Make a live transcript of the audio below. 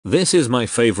This is my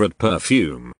favorite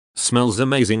perfume. Smells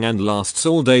amazing and lasts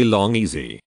all day long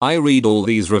easy. I read all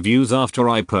these reviews after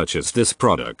I purchased this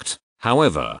product.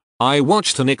 However, I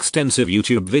watched an extensive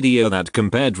YouTube video that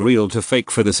compared real to fake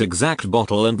for this exact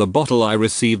bottle, and the bottle I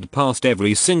received passed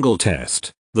every single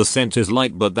test. The scent is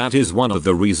light, but that is one of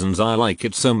the reasons I like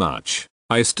it so much.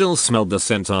 I still smelled the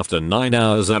scent after 9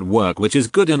 hours at work, which is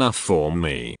good enough for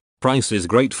me. Price is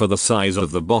great for the size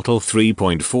of the bottle,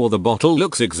 3.4. The bottle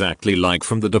looks exactly like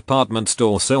from the department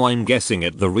store, so I'm guessing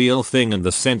it the real thing, and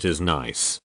the scent is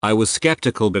nice. I was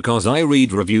skeptical because I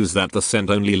read reviews that the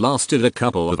scent only lasted a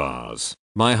couple of hours.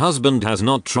 My husband has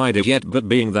not tried it yet, but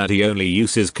being that he only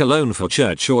uses cologne for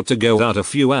church or to go out a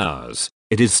few hours,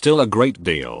 it is still a great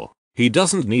deal. He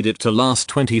doesn't need it to last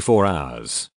 24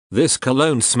 hours. This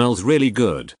cologne smells really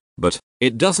good, but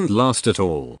it doesn't last at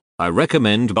all. I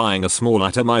recommend buying a small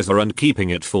atomizer and keeping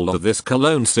it full of this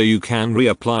cologne so you can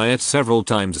reapply it several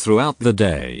times throughout the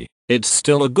day. It's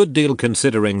still a good deal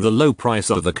considering the low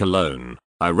price of the cologne.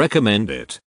 I recommend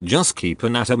it. Just keep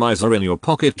an atomizer in your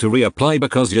pocket to reapply,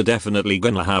 because you're definitely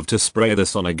gonna have to spray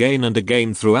this on again and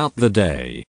again throughout the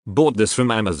day. Bought this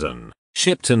from Amazon.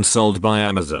 Shipped and sold by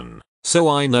Amazon. So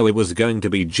I know it was going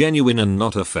to be genuine and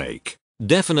not a fake.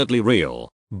 Definitely real.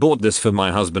 Bought this for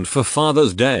my husband for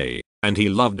Father's Day, and he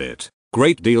loved it.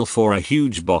 Great deal for a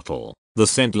huge bottle. The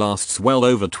scent lasts well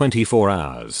over 24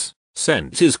 hours.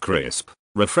 Scent is crisp,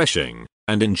 refreshing,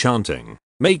 and enchanting.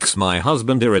 Makes my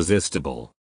husband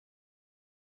irresistible.